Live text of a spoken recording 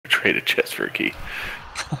trade a chest for a key.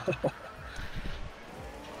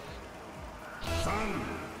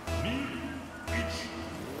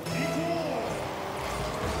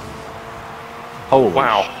 Oh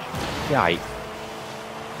Wow. Yikes.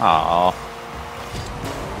 Aww.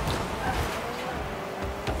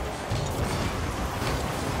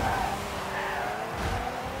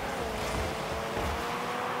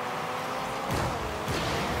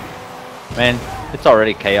 Man, it's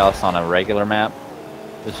already chaos on a regular map.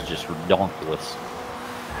 This is just redonkulous.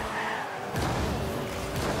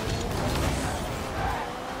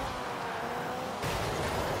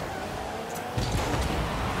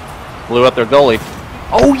 Blew up their goalie.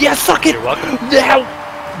 Oh yeah, suck it! You're welcome.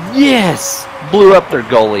 Yes! Blew up their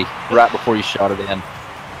goalie right before you shot it in.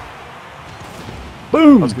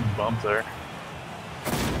 Boom! I was getting bumped there.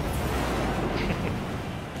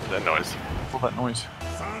 That noise. What's that noise?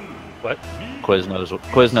 What?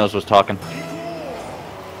 Quiznos was talking.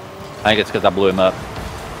 I think it's because I blew him up.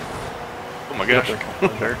 Oh my gosh.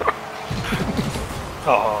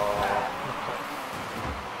 Oh.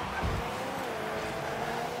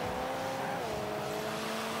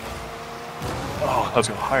 Oh, I was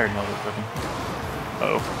going higher now.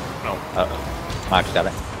 Uh-oh. No. Uh-oh. Mike's got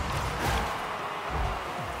it.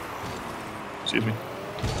 Excuse me.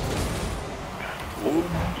 Ooh,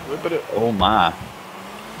 whip it. Oh my.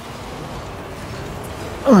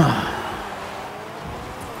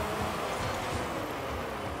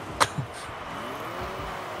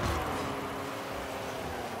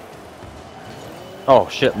 Oh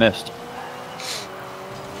shit, missed.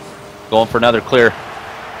 Going for another clear.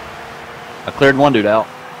 I cleared one dude out.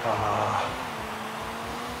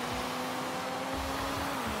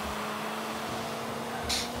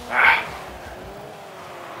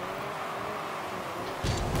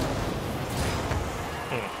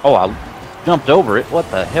 Oh, I jumped over it. What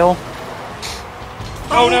the hell?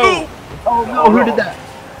 Oh no! Oh no, who did that?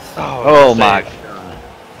 Oh, Oh my save. god.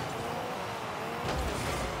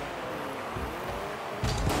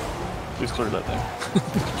 Please clear that thing.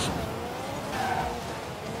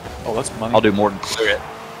 Oh, that's money. I'll do more than clear it.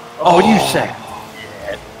 Oh, you said.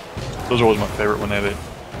 Those are always my favorite when they have it.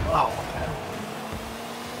 Oh.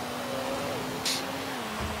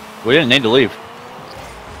 We didn't need to leave.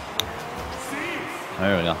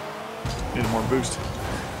 There we go. Need more boost.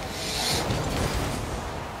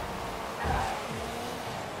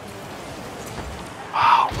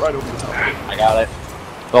 Wow, right over the top of it. I got it.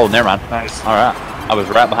 Oh, never mind. Nice. All right. I was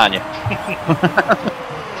right behind you.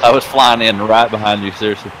 I was flying in right behind you,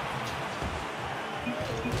 seriously.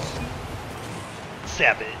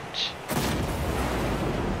 Savage.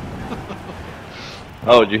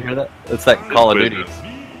 Oh, did you hear that? It's that Call of Duty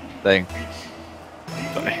thing.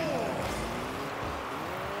 Funny.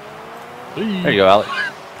 There you go, Alex.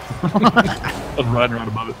 I was riding right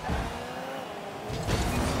above it.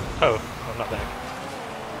 Oh, I'm not back.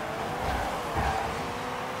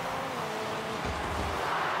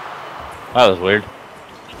 That was weird.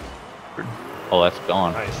 Oh, that's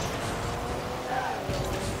gone. Nice.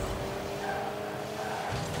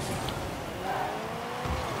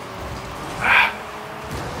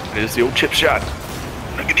 There's the old chip shot.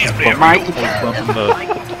 Look at these But Mike, Bumping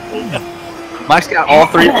the... Mike's got all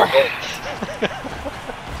three.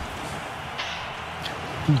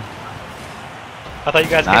 I thought you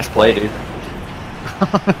guys. Nice play, dude.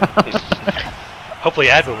 Hopefully,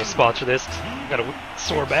 Advil will sponsor this. Got a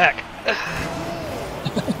sore back.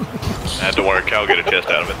 Don't worry, Cal will get a chest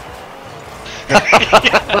out of it.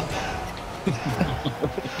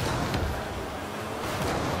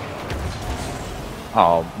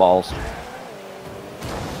 Oh, balls.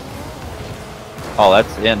 Oh,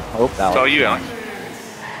 that's in. Oh, that It's all you, Alex.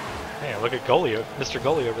 Man, look at Goalie, Mr.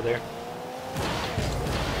 Goalie over there.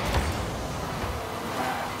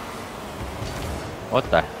 What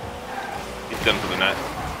the? He's done for the night.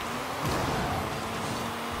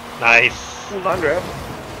 Nice. Hold on, grab.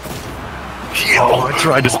 Oh, I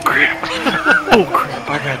tried to... Oh crap! Oh crap!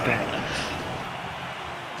 I got that.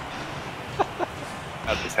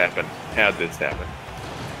 How'd this happen? How'd this happen?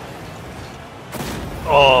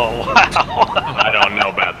 Oh, wow. I don't know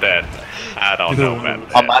about that. I don't know about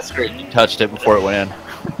that. On my screen, you touched it before it went in.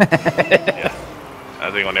 Yeah.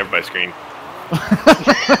 I think on everybody's screen.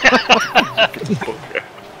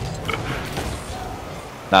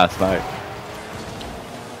 Nice, Mike.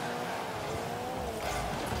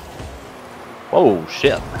 Oh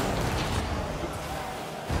shit.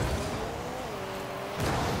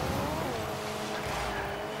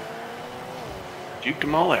 Juked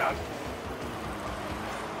them all out.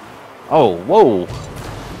 Oh, whoa.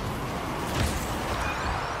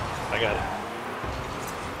 I got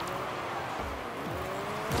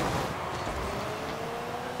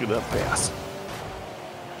Look at that pass.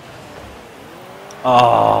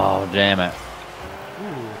 Oh, damn it.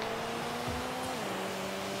 Ooh.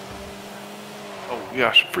 Oh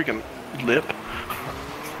gosh, freaking lip.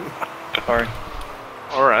 Sorry.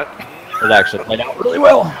 All right. It actually played out really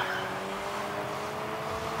well.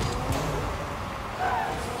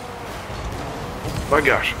 My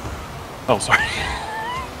gosh. Oh, sorry.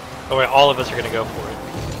 Oh wait, all of us are gonna go for it.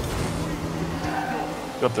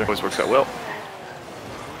 Go up there. Always works out well.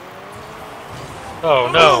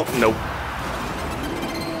 Oh no! Nope.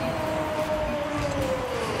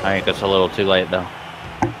 I think it's a little too late, though.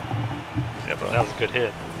 Yeah, but that was a good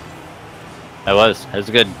hit. It was. It was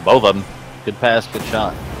good. Both of them. Good pass, good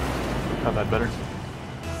shot. Not that better.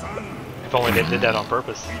 If only they did that on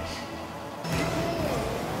purpose.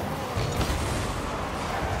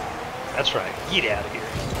 That's right. Get out of here.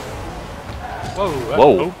 Whoa!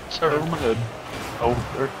 Whoa. Oh, Sorry. over my head. Oh,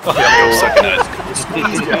 there.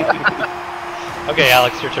 Okay,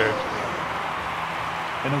 Alex, your turn.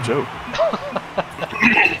 Ain't no joke.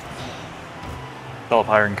 Fell up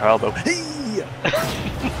higher than Kyle, though.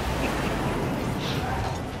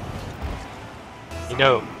 You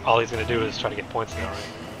know, all he's gonna do is try to get points now, right?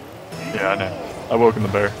 Yeah, I know. I woke in the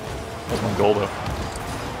bear. That's my goal, though.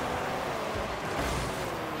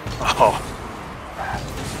 Oh.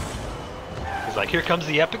 He's like, here comes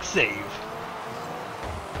the epic save.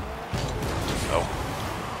 Oh.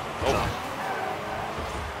 Oh.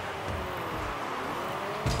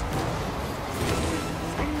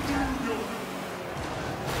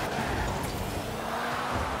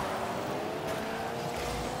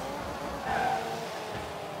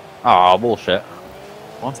 Oh, bullshit.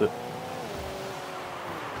 Wants it.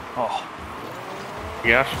 Oh.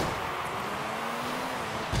 Gosh.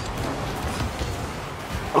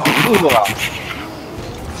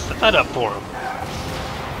 Set that up for him.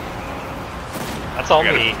 That's all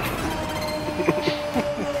me.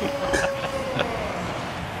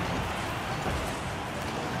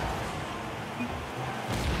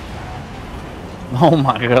 Oh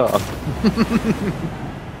my god.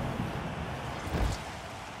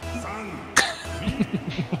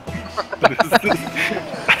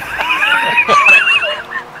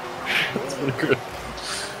 That's really good.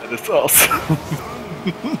 That is awesome.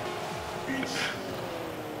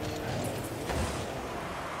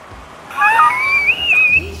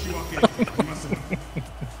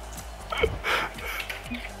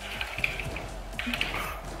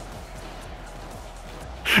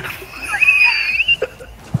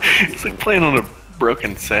 It's like playing on a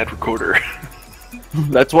broken SAD recorder.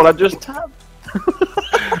 That's what I just tapped.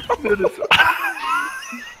 That is...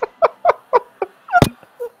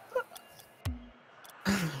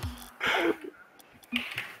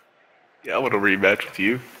 Yeah, I want a rematch with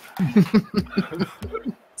you.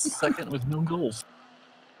 Second with no goals.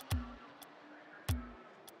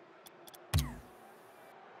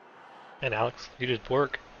 And Alex, you did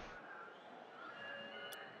work.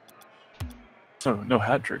 So no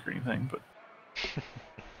hat trick or anything, but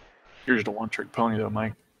you're just a one-trick pony, though,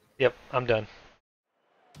 Mike. Yep, I'm done.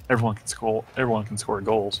 Everyone can score. Everyone can score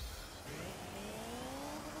goals.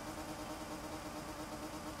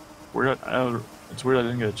 Weird. It's weird I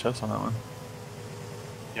didn't get a chest on that one.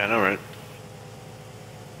 Yeah, I know, right?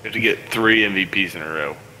 You have to get 3 MVPs in a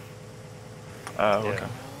row. Oh, Yeah. okay.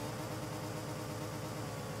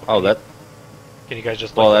 Oh, that. Can you guys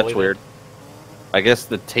just? Well, like, that's delete it? weird. I guess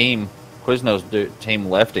the team, Quizno's team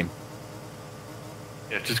left him.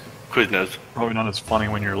 Yeah, just Quiznos. Probably not as funny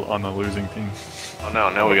when you're on the losing team. Oh no,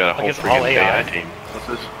 now we got a whole Against all freaking AI. AI team. What's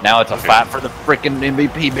this? Now it's a Okay. fight for the freaking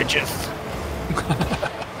MVP, bitches.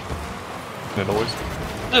 It always.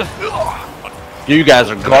 You guys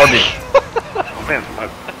are garbage. Oh man, my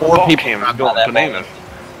Four ball people cam is got going that bananas.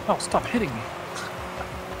 Oh, stop hitting me!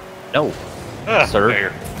 No, Ah, sir.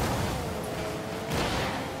 There.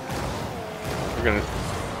 We're gonna.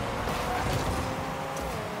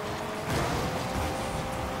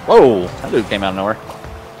 Whoa, that dude came out of nowhere.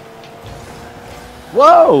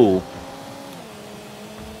 Whoa!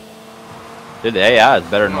 Dude, the AI is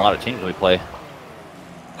better than a lot of teams we play.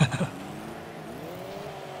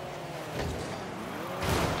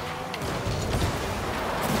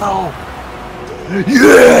 No!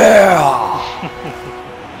 Yeah!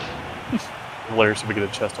 Hilarious if we get a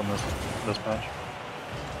chest on this match.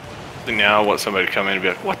 Now I want somebody to come in and be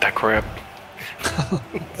like, "What the crap?"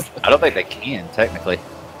 I don't think they can, technically.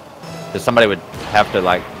 Because somebody would have to,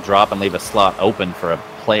 like, drop and leave a slot open for a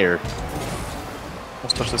player.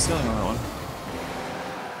 Let's touch the ceiling on that one.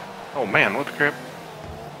 Oh man, what the crap?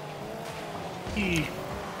 Eee.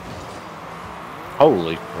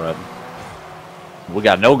 Holy crap. We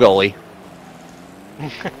got no goalie.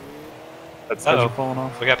 That's Uh-oh. are falling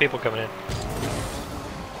off. We got people coming in.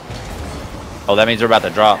 Oh, that means they're about to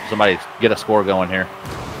drop. Somebody get a score going here.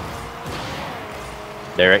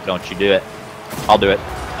 Derek, don't you do it. I'll do it.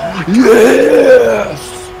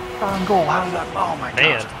 Yes! On goal. How did that? Oh my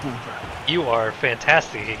Man. gosh. You are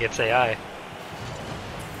fantastic against AI.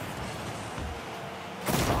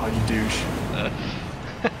 Oh, you douche.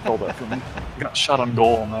 Hold that for me. I got shot on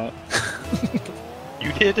goal on that.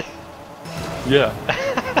 You did? Yeah.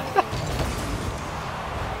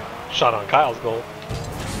 Shot on Kyle's goal.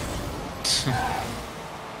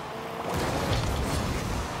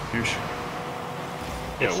 Douche.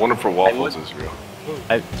 Yeah, wonderful waffles is real.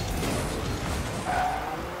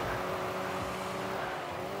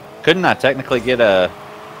 Couldn't I technically get a...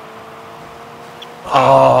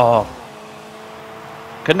 Oh.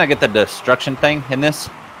 Couldn't I get the destruction thing in this?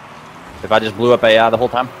 If I just blew up AI the whole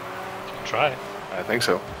time? Try. I think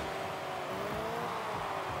so.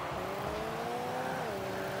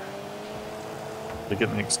 They're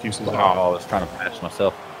getting the excuses Oh, out. I was trying to patch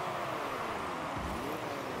myself.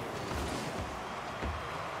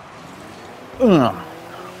 Ugh.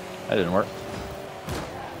 That didn't work.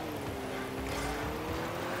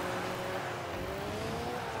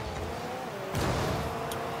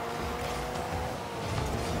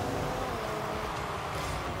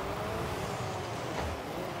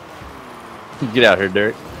 Get out here,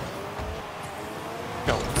 Derek.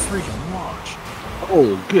 Go freaking launch.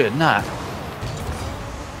 Oh, good night.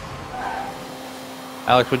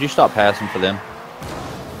 Alex, would you stop passing for them?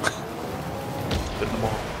 Hitting the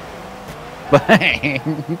ball.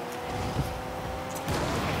 Bang!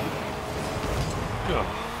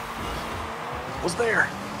 Was there?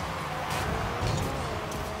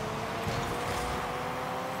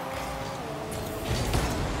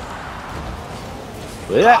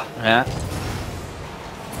 Yeah.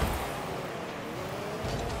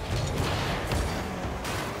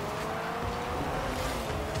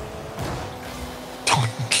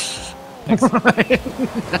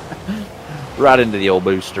 Right into the old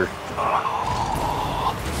booster.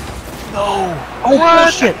 No. Oh,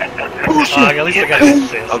 bullshit! At least I got an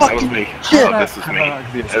assist. Oh, that was me. shit. Oh, this is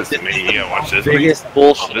me. This is me. Yeah, watch this. Biggest Oh,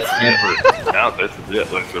 bullshit this is ever. it. No, this is it.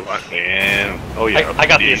 This is what, man. Oh, yeah. I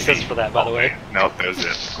got the Easy. assist for that, by the way. No, that was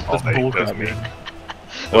it. All That's day. bullcrap, That was me. dude.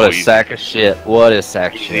 What Oh, a easy. sack of shit. What a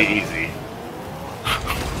sack of Easy, shit. easy.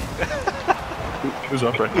 Who's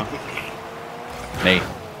up right now? Me.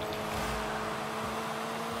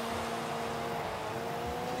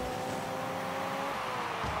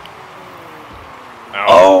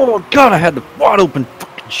 Oh, God, I had the wide open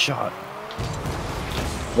fucking shot.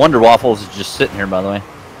 Wonder Waffles is just sitting here, by the way.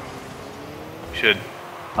 Should.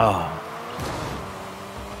 Oh.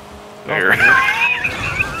 There.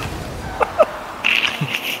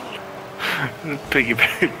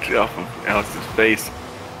 Piggybacked off of Alex's face.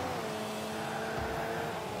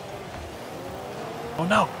 Oh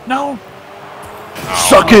no, no!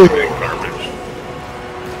 Suck it! Big garbage.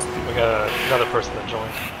 We got another person that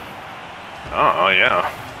joined. Oh, yeah.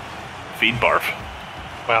 Feed barf.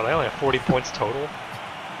 Wow, they only have 40 points total.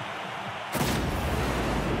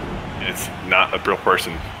 It's not a real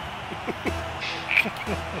person.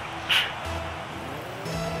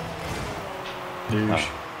 Douche.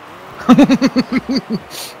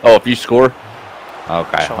 Oh, if you score?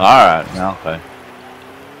 Okay. Sure. Alright. Okay.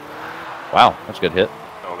 Wow, that's a good hit.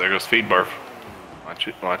 Oh, there goes feed barf. Watch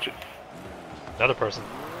it, watch it. Another person.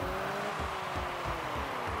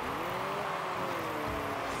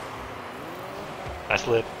 Nice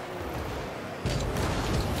lid.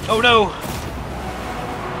 Oh no!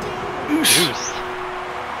 Goose.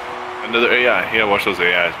 Another AI. Yeah, watch those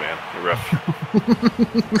AIs, man. They're rough.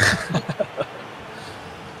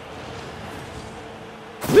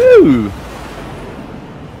 Woo!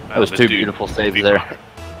 That was The two dude- beautiful saves feed there. barf.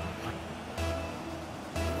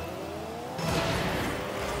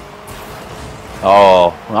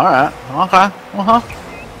 Oh, alright. Okay. Uh-huh.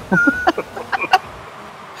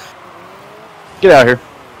 Get out of here.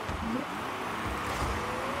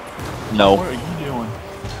 What No. are you doing?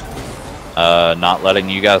 Not letting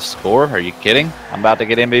you guys score? Are you kidding? I'm about to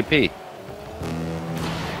get MVP.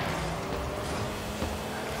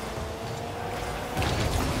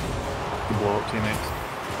 You blow up teammates.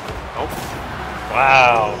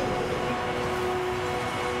 Wow.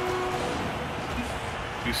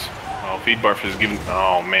 Goose. Oh, feed barf is giving.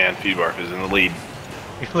 Oh man, feed barf is in the lead.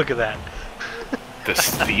 Look at that. The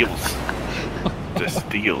steals. The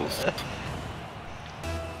steals.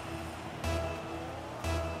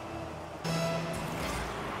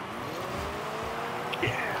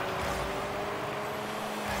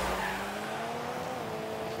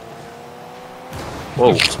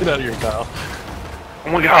 Whoa. Get out of here, Kyle. Oh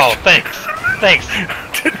my Oh, gosh! thanks. Thanks.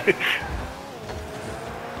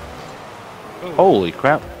 Holy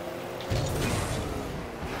crap.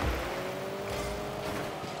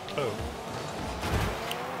 Oh.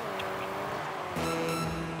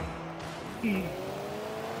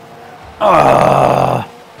 Ah.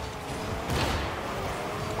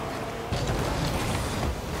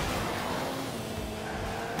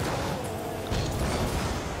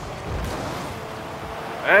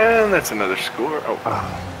 And that's another score. Oh,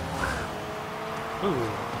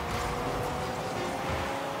 Ooh.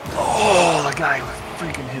 Oh, the guy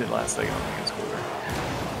freaking hit it last second. I don't think it's cooler.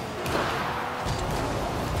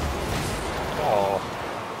 Oh.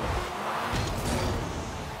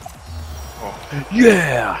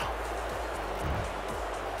 Yeah.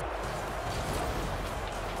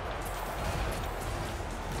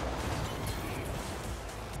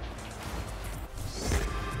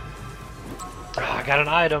 Oh, I got an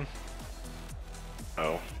item.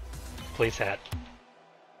 oh. Police hat.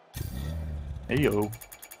 Hey, yo.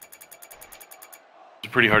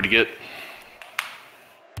 It's pretty hard to get.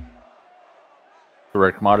 The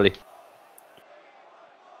rare commodity.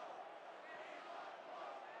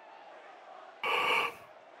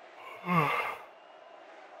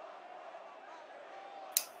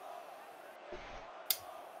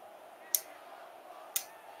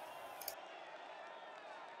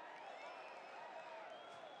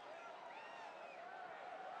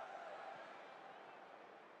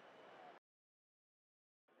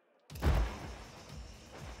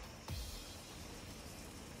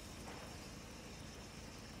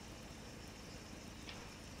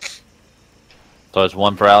 So it's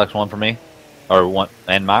one for Alex, one for me, or one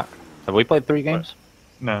and Mike. Have we played 3 games?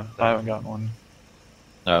 No, I haven't gotten one.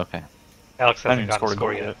 Oh, okay. Alex I hasn't haven't gotten a scored a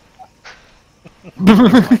score goal yet.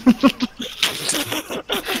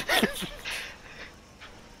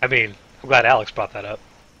 I mean, I'm glad Alex brought that up.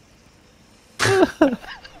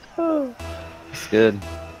 It's good.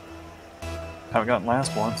 Haven't gotten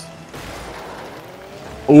last once.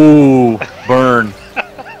 Ooh, burn.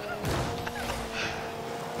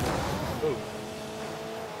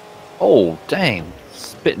 Oh, dang.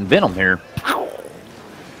 Spitting venom here.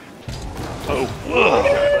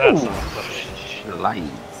 That's awesome.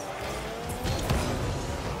 Lights.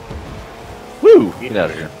 Woo! Get out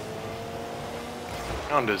of here.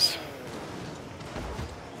 Hondas.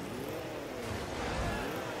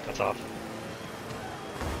 That's off.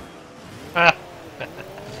 Ah.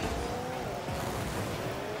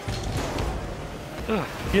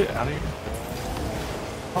 Get out of here.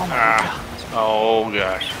 Oh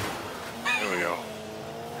gosh. There we go.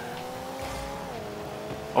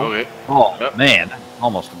 Okay. Oh, Yep. man.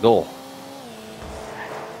 Almost a goal.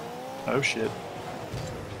 Oh, shit.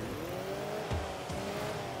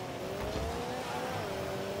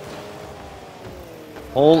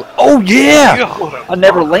 Oh, yeah! I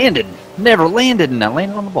never landed. Never landed, and I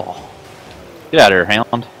landed on the ball. Get out of here,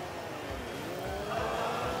 Hound.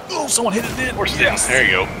 Oh, someone hit it in. Horse yes. There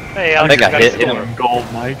you go. Hey, I Alex, think I got hit a him. score. Gold,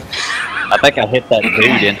 Mike. I think I hit that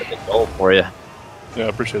dude into the goal for you. Yeah, I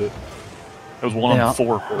appreciate it. It was 1 Yeah. on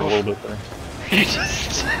 4 for a little bit there. You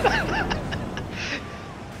just...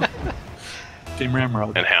 Team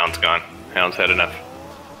Ramrod. And Hound's gone. Hound's had enough.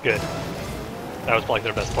 Good. That was probably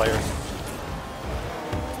their best player.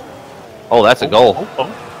 Oh, that's a goal.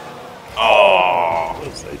 Oh. What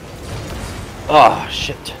is that? Oh,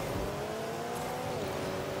 shit.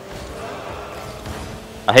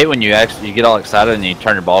 I hate when you get all excited and you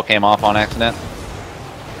turn your ball cam off on accident.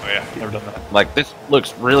 Oh yeah. Never done that. Like, this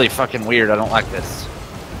looks really fucking weird. I don't like this.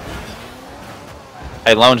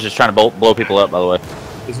 Hey, Lone's just trying to blow people up, by the way.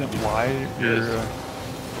 Isn't it why you're...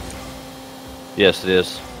 Yes, it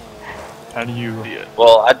is. how do you... Yeah.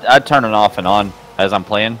 Well, I turn it off and on as I'm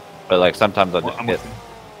playing, but like sometimes I Well, just I'm get... with you.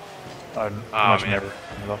 I pretty Oh, much man. never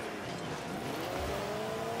turn it off.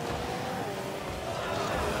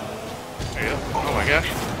 There you go. Oh my gosh.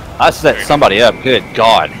 I set somebody up. Good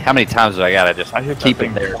God. How many times do I gotta just I hit that keep it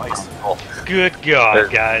thing there? twice. Oh, Good God, There.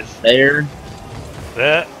 guys. there,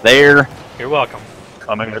 That, there. you're welcome.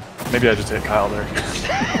 Oh, maybe I just hit Kyle there.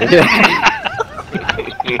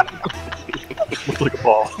 Looked like a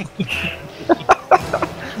ball.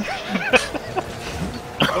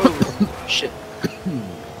 Shit.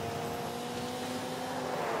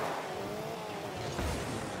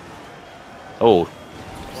 Oh,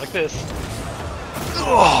 Like this.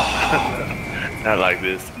 Not like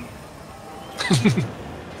this.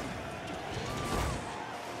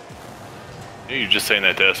 You're just saying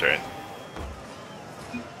that to us, right?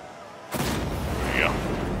 There you go.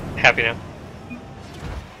 Happy now.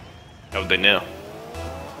 How would they know?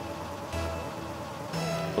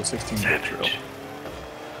 also 16-bit drill.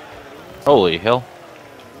 Holy hell.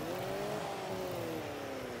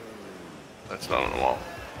 That's not on the wall.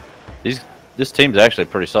 This team's actually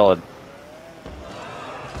pretty solid.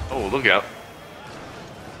 Oh, look out.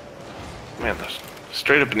 Man, the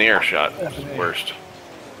straight up in the air shot is the worst.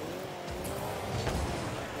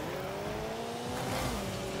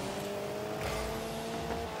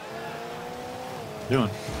 Doing.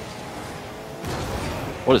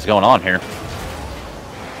 What is going on here?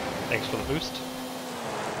 Thanks for the boost.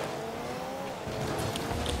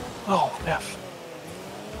 Oh, F.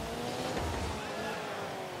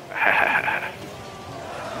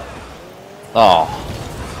 Oh,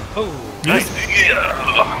 Oh, Nice.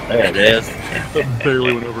 there it is. That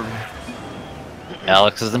barely went over me.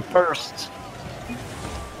 Alex is in first.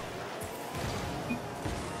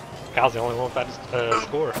 Kyle's the only one without a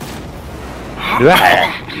score.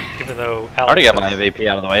 I Even though already Alex, got my MVP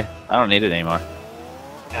out of the way. I don't need it anymore.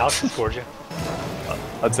 Alex has scored you.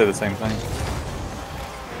 I'd say the same thing.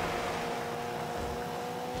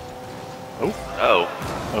 Oh.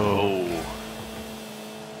 Oh.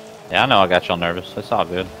 Yeah, I know I got y'all nervous. It's all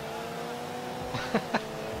good.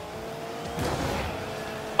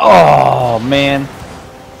 Oh, man.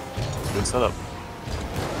 Good setup.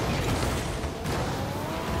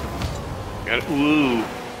 Got it. Woo.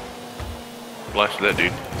 Blasted that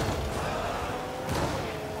dude.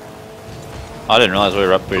 I didn't realize we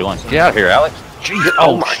were up 3-1. Get out of here, Alex. Jesus.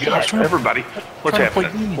 Oh my gosh, everybody. What's trying to play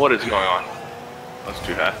happening? Doom. What is going on? That's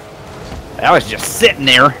too high. Alex just sitting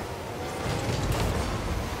there.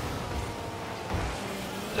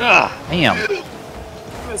 Ah, Damn.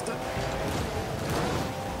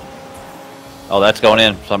 Oh, that's going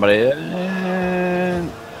in. Somebody.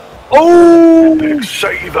 Oh! Epic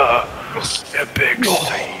saver! Epic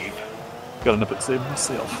save. Got an epic save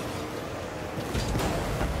myself.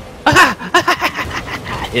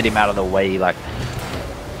 Hit him out of the way like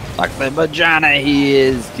the vagina he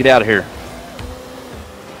is. Get out of here.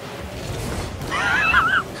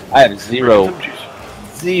 I have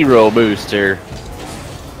zero boost here.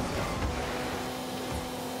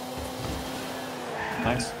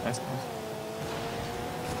 Nice, nice, nice.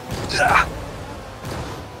 Oh.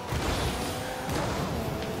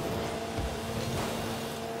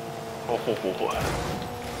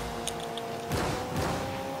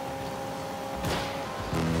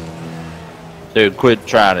 Dude, quit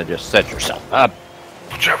trying to just set yourself up.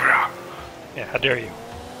 yeah, how dare you?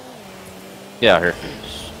 Get out here.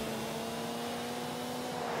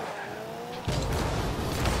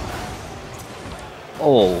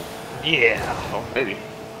 Oh, Yeah. Oh, maybe.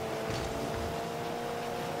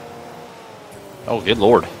 oh, good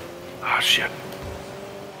lord. Oh, shit.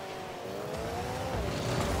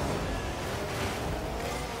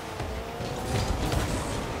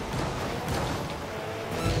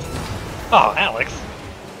 Oh, Alex.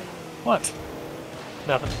 What?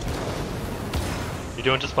 Nothing. You're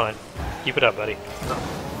doing just fine. Keep it up, buddy.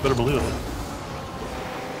 Better believe it.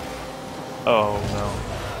 Oh no.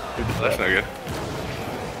 Who did That's that? not good.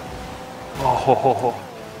 Oh, ho, ho, ho.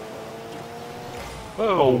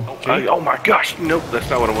 Whoa. Okay. Oh my gosh. Nope, that's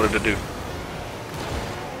not what I wanted to do.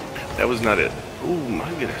 That was not it. Oh my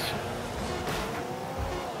goodness.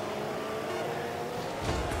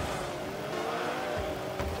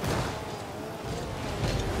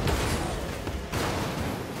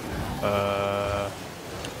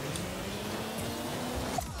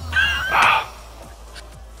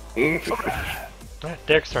 Alright,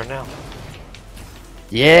 Derek's turn now.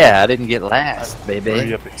 Yeah, I didn't get last, Three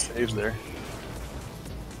baby. epic saves there.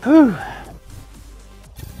 Whew.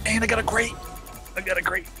 And I got a crate. I got a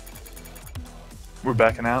crate. We're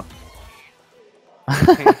backing out.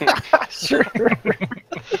 Sure.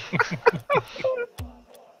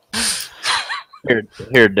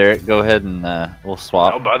 Here, Derek, go ahead and we'll I'll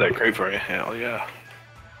swap. buy that crate for you. Hell yeah.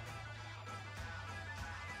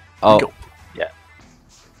 Oh, Go. yeah.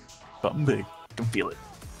 Something big. Can feel it.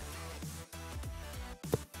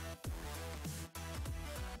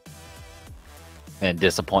 And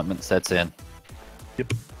disappointment sets in.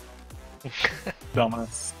 Yep.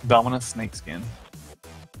 Dominus snakeskin.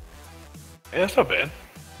 Yeah, that's not bad.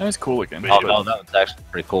 That's cool looking. Yeah. Oh no, that was actually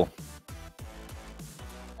pretty cool.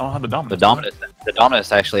 I don't have the Dominus. The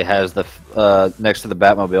Dominus actually has the next to the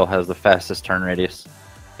Batmobile has the fastest turn radius.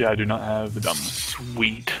 Yeah, I do not have the Dominus.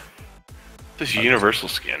 Sweet. This universal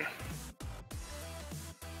skin.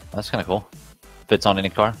 That's kind of cool. Fits on any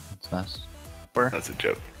car. That's nice. That's a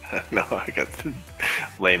joke. No, I got the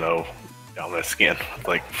lame-o on the skin with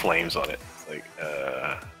like flames on it. It's like,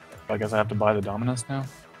 I guess I have to buy the Dominus now.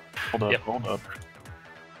 Hold up, Yep. hold up.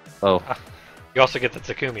 Oh, You also get the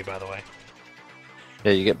Takumi, by the way.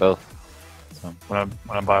 Yeah, you get both. So. When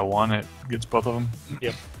I buy one, it gets both of them.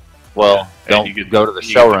 Yep. Well, don't you get- go to the you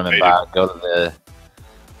get showroom and the buy it.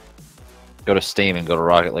 Go to Steam and go to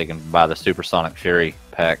Rocket League and buy the Supersonic Fury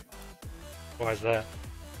pack. Why is that?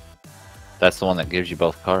 That's the one that gives you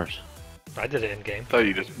both cars. I did it in game.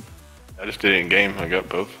 I just did it in game. I got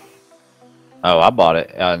both. Oh, I bought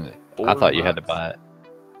it. I $4. thought you had to buy it.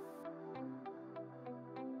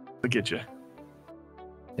 To get you.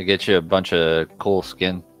 It gets you a bunch of cool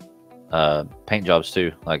skin paint jobs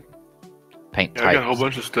too, like paint Yeah, I got a types. whole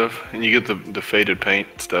bunch of stuff, and you get the faded paint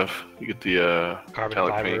stuff. You get the Carbon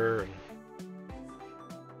metallic fiber. And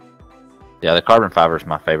Yeah, the carbon fiber is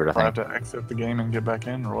my favorite, Do I I have think. to exit the game and get back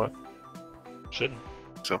in, or what? shouldn't.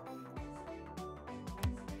 paint. So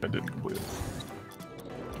I didn't complete it.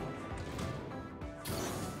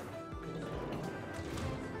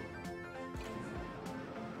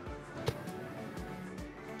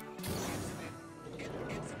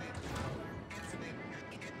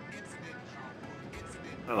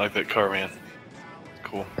 I like that car, man.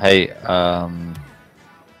 Cool. Hey,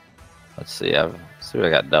 let's see. See what I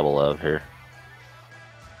got double of here.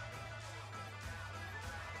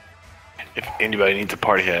 If anybody needs a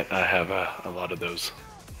party hat, I have a lot of those.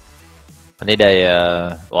 I need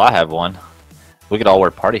a. Well, I have one. We could all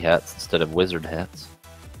wear party hats instead of wizard hats,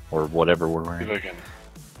 or whatever we're See wearing.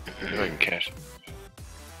 if I can cash it.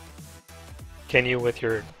 Can you with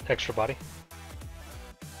your extra body?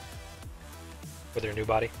 With your new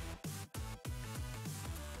body?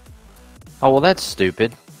 Oh well, that's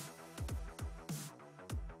stupid.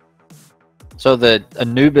 So the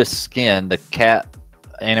Anubis skin, the cat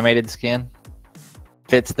animated skin,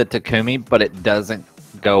 fits the Takumi, but it doesn't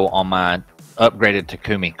go on my upgraded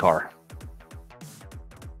Takumi car.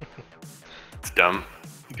 It's dumb.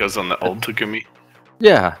 It goes on the old Takumi.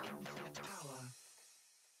 Yeah,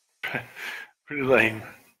 Pretty lame.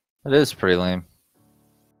 it is pretty lame.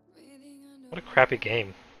 What a crappy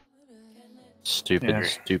game. Stupid, Yeah.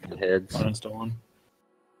 stupid heads. Uninstalling.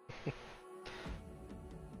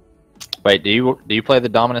 Wait, do you play the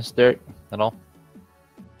Dominus, Derek, at all?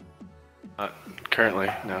 Not currently,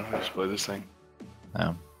 no. I just play this thing.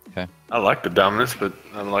 No. Okay. I like the Dominus, but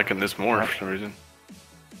I'm liking this more for some reason.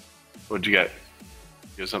 What'd you got?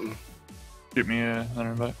 You got something? Shoot me another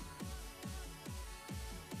invite.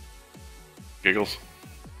 Giggles?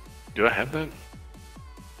 Do I have that?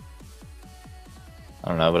 I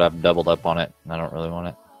don't know, but I've doubled up on it, and I don't really want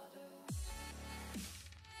it.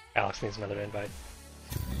 Alex needs another invite.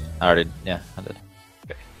 I already, yeah, I did.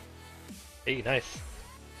 Hey, nice.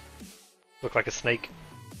 Look like a snake.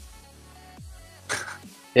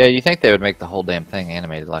 Yeah, you think they would make the whole damn thing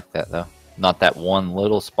animated like that, though? Not that one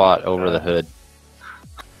little spot over the hood.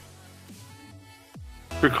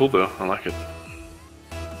 Pretty cool though. I like it.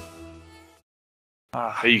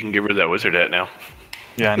 Hey, you can get rid of that wizard hat now.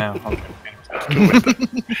 Yeah, I know.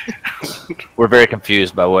 We're very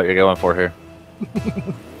confused by what you're going for here.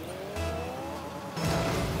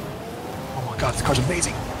 Oh my god, this car's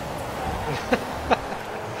amazing.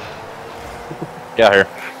 Get out here.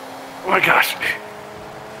 Oh my gosh!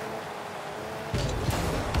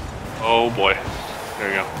 Oh boy. There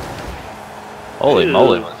you go. Holy Ew.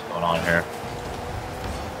 moly, what's going on here?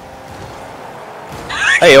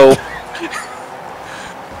 Hey yo!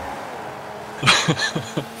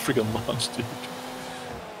 Freaking launch, dude.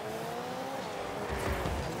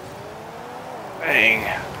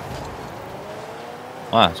 Bang.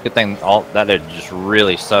 Wow, it's a good thing all that dude just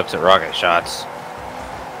really sucks at rocket shots.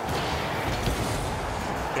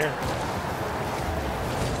 Here.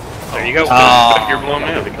 There you go. Oh. You're blowing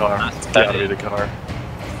Out of me the car. Nice Get cut out of in. the car.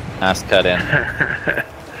 Nice cut in.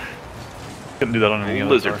 Couldn't do that on any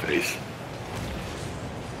other Lizard car. face.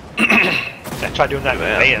 I tried doing that in Look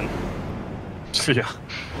at the van. Yeah.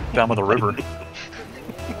 Down by the river.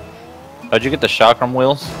 How'd you get the chakram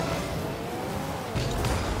wheels?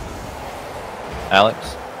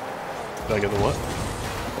 Alex? Did I get the what?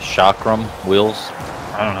 The chakram wheels?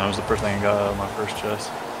 I don't know. It was the first thing I got out of my first chest.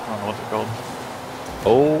 I don't know what they're called.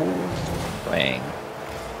 Oh, dang.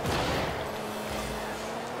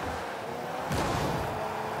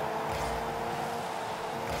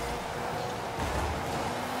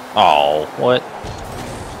 Oh, what?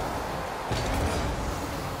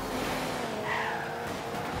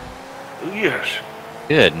 Oh, yes.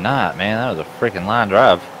 Good night, man. That was a freaking line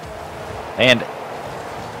drive. And...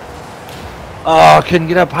 oh, I couldn't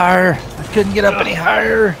get up higher. I couldn't get up any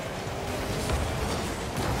higher.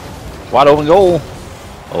 Wide open goal.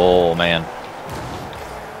 Oh, man.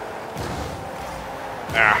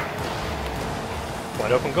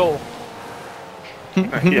 Wide open goal.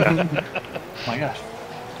 Yeah. Oh my gosh.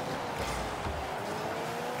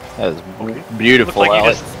 That was beautiful, Looked like you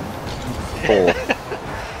Alex. just- Cool.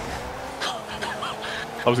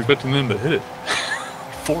 I was expecting them to hit it.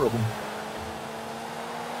 4 of them.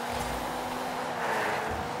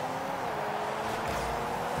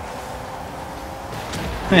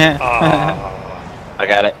 Ah. I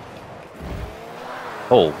got it.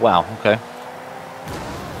 Oh, wow, okay.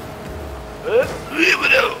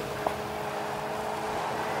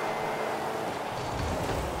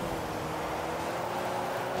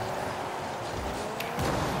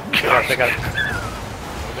 I got it.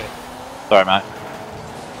 Okay. Sorry, Mike.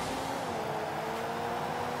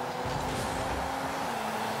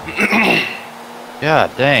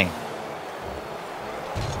 God dang.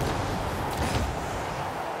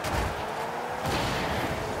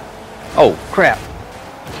 Oh, crap.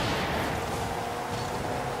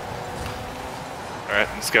 Alright,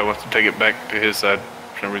 this guy wants to take it back to his side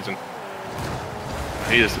for some reason.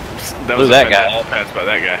 He just that Who's was that a guy? pass by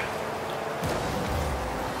that guy.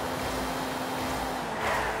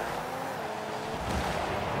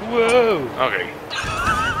 Whoa! Okay.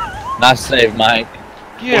 Nice save, Mike.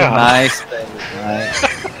 Yeah. Nice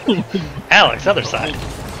save, Mike. Alex, other side.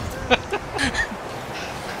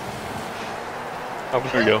 There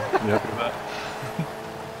we go. You happy with that?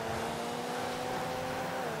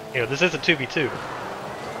 You know, this is a 2v2.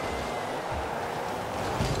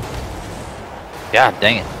 God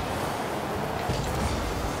dang it.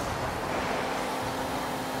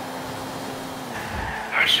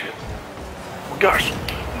 Oh shit. Oh gosh.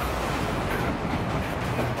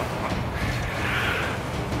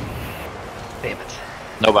 Damn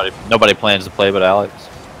it. Nobody plans to play but Alex.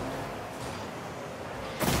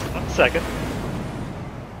 I'm second.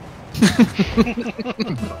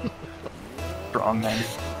 Strong 90.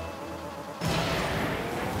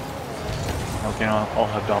 Okay, I'll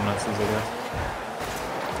have dominances, I guess.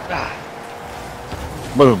 Ah.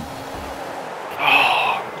 Boom.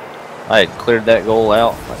 I had cleared that goal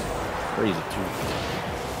out like crazy too.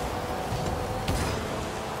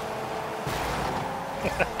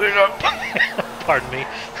 Pardon me.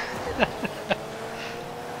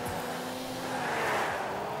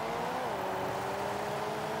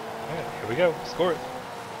 Alright, here we go. Score it.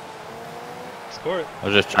 Score it. I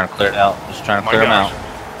was just trying to clear it out. Just trying to My clear them gosh. out.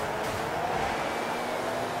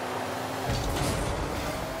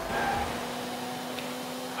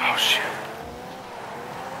 Oh shit.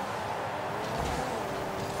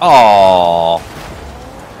 Oh.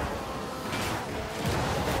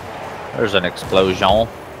 There's an explosion.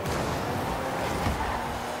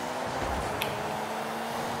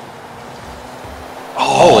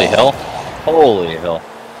 Holy hell. Holy hell.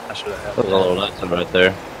 I should have had That was a little nuts right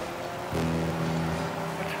there.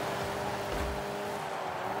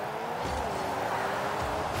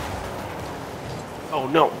 Oh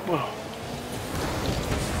no. Whoa.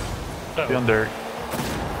 Be on Derek.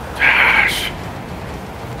 Gosh.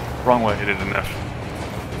 Wrong way. Hit it enough.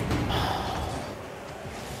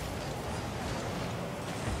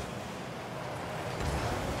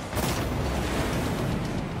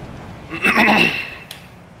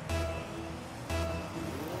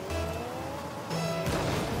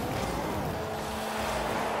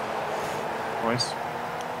 Twice.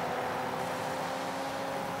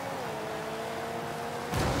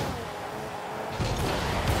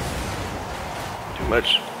 Too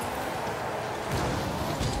much.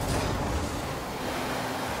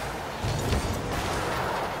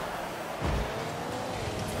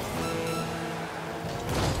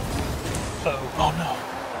 Oh no.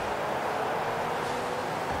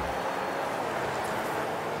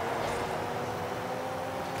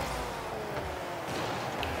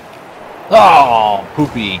 Oh,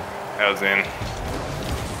 poopy. That was in.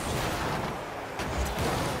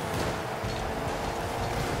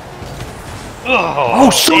 Oh,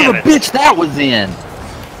 son damn of a it. bitch, that was in.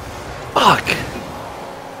 Fuck.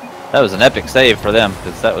 That was an epic save for them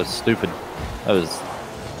because that was stupid. That was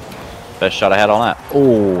the best shot I had on that.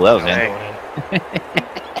 Oh, that was That in. was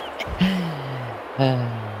going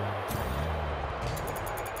in.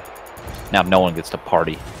 Now no one gets to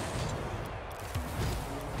party.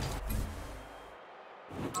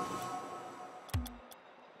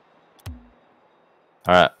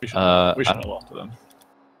 All right. We should I- have lost to them.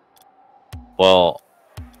 well,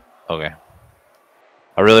 okay.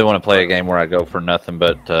 I really want to play a game where I go for nothing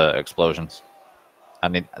but explosions. I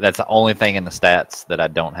mean, that's the only thing in the stats that I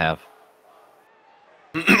don't have.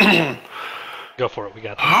 Go for it. We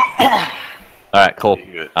got this. All right, cool.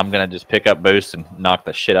 Good. I'm gonna just pick up boost and knock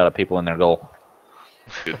the shit out of people in their goal.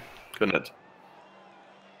 Good. Good nuts.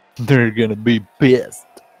 They're gonna be pissed.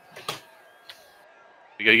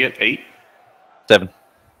 You gotta get 8. 7.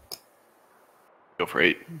 Go for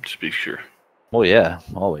 8. Just be sure. Well, yeah,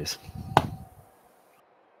 always.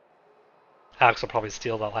 Alex will probably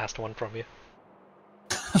steal that last one from you.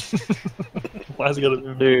 Why's it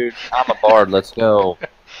gotta Dude, I'm a bard. Let's go.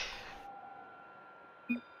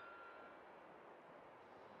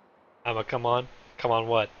 Emma, come on. Come on,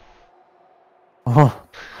 what? on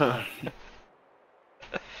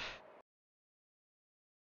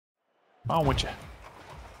with you?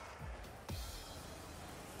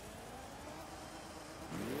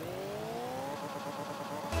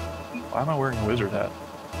 Why am I wearing a wizard hat?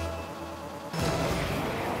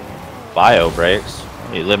 Bio breaks.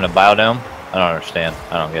 You live in a biodome? I don't understand.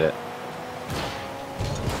 I don't get it.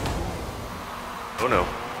 Oh no.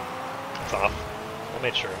 It's off. I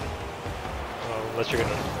made sure of it. Well, unless you're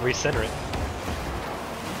gonna recenter it.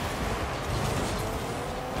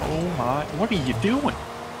 Oh my, what are you doing?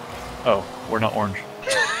 Oh, we're not orange.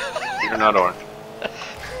 You're not orange.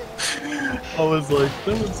 I was like,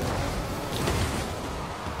 that was...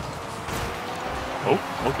 Oh,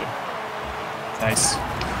 okay. Nice.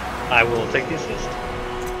 I will take the assist.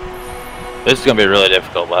 This is gonna be really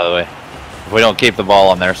difficult, by the way. If we don't keep the ball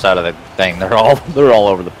on their side of the thing, they're all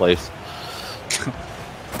over the place.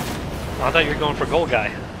 I thought you were going for goal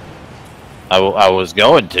guy. I was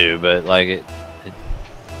going to, but like it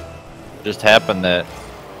just happened that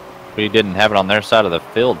we didn't have it on their side of the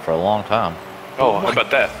field for a long time. Oh, how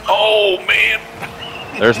about that? Oh man!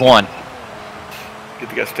 There's one. Get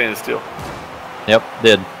the guy standing still. Yep,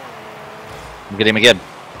 did. Get him again.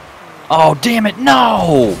 Oh, damn it,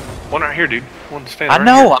 no! One right here, dude. One standing I right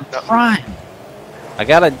know, here. I'm trying. I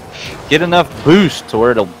gotta get enough boost to where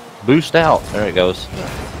it'll boost out. There it goes.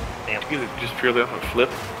 Damn. Get it just purely on a flip.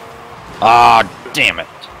 Ah, damn it.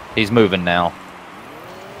 He's moving now.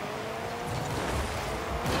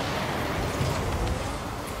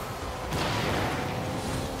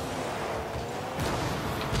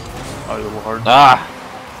 Oh, a little hard. Ah!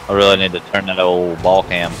 I really need to turn that old ball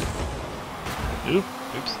cam. Oop.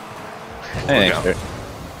 Oops. Hey, Look out. thanks,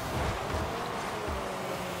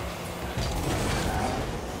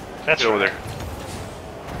 That's Get over right. there.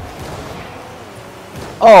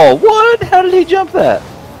 Oh, what? How did he jump that?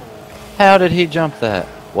 How did he jump that?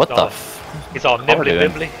 What the Oh. f... He's all nimbly dude.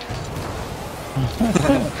 nimbly.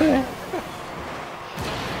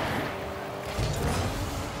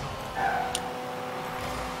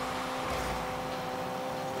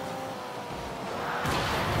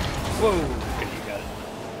 Whoa. Okay, you got it.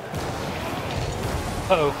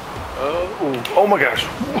 Uh-oh. Oh my gosh.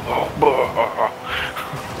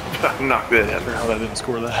 Knock that I out. wonder how that didn't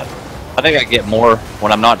score that. I think I get more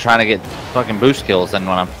when I'm not trying to get fucking boost kills than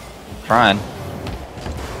when I'm trying.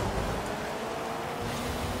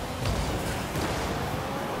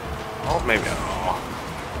 Oh, maybe. Oh.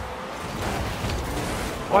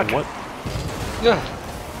 What? What? Ugh.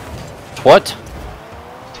 What?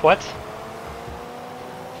 What?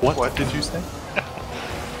 What did you say?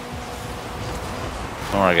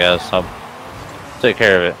 Alright guys, I'll take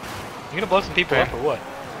care of it. You gonna blow some people Okay. up or what?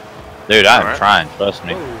 Dude, I'm Alright. trying, trust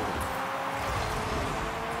me. Whoa.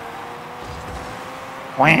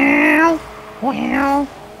 Wow! Wow!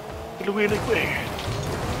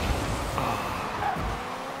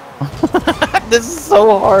 This is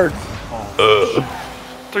so hard.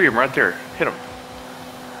 Three of them right there. Hit him.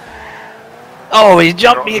 Oh, he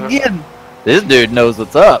jumped me again. This dude knows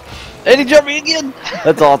what's up. And he jumped me again.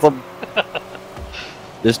 That's awesome.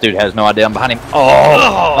 This dude has no idea I'm behind him.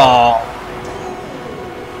 Oh!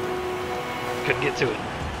 Couldn't get to it.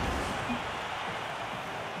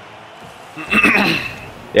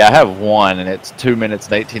 Yeah, I have one, and it's 2 minutes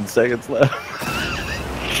and 18 seconds left.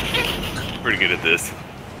 Pretty good at this.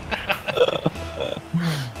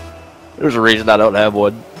 There's a reason I don't have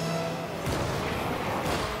one.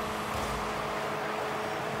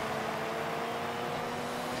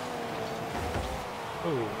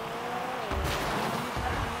 Ooh.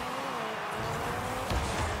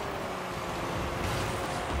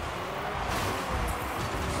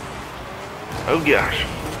 Oh gosh.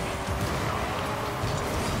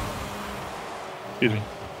 Excuse me.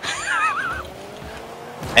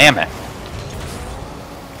 Damn it.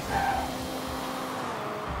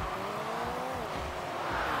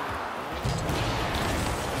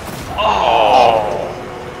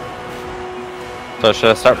 So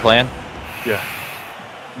should I start playing? Yeah.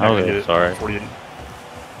 Okay, Get it. sorry. 48.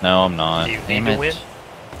 No, I'm not. Do you need Damn to it. win?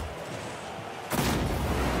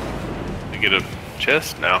 You get a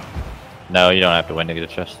chest? No. No, you don't have to win to get a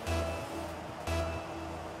chest.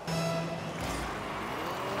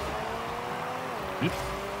 Yep.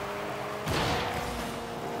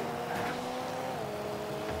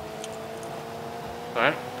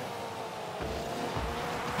 Alright.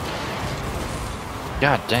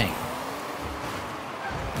 God dang.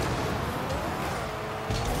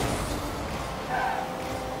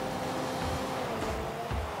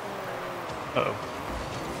 Uh-oh.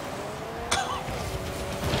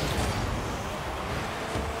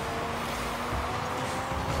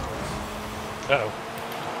 Uh-oh.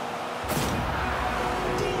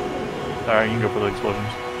 Alright, you can go for the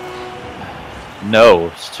explosions. No,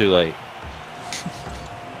 it's too late.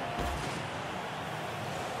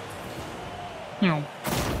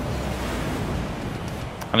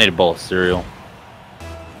 I need a bowl of cereal.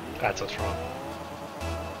 That's what's wrong.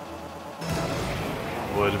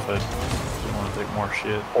 Would if I didn't want to take more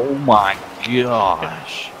shit. Oh my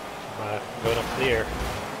gosh. Going up the air.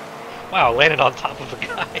 Wow, landed on top of a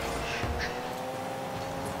guy.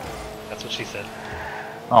 That's what she said.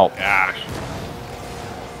 Oh, Gosh.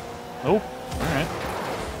 Nope. Alright.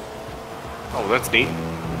 Oh, that's neat.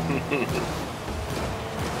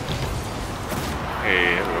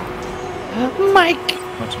 Hey, there we go. Mike.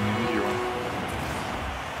 That's an easier one.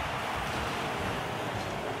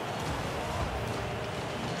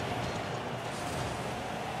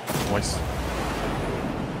 Nice.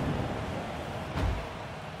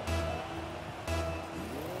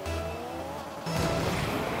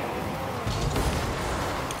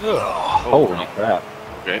 Holy crap.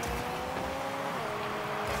 Okay.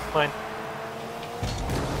 Fine.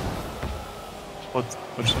 What'd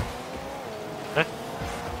you say? Huh?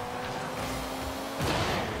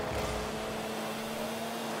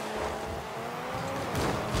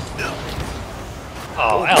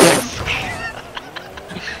 Oh, Alex.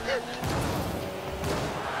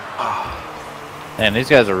 Man, these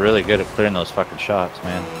guys are really good at clearing those fucking shots,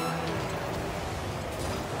 man.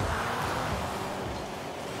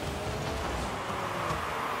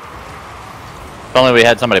 If only we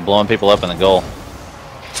had somebody blowing people up in the goal.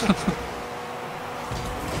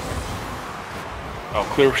 Oh,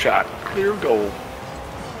 clear shot. Clear goal.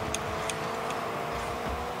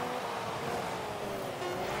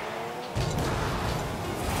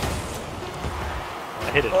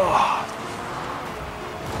 I hit it. Oh.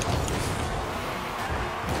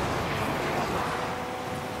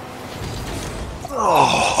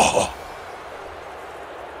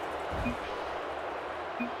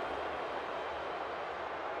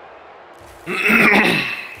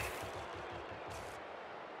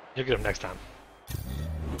 You'll get him next time.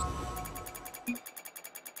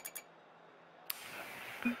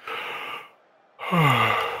 I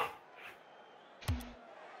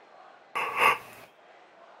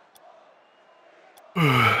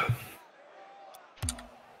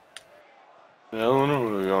don't know.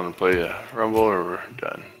 We're going to play a Rumble or we're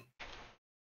done.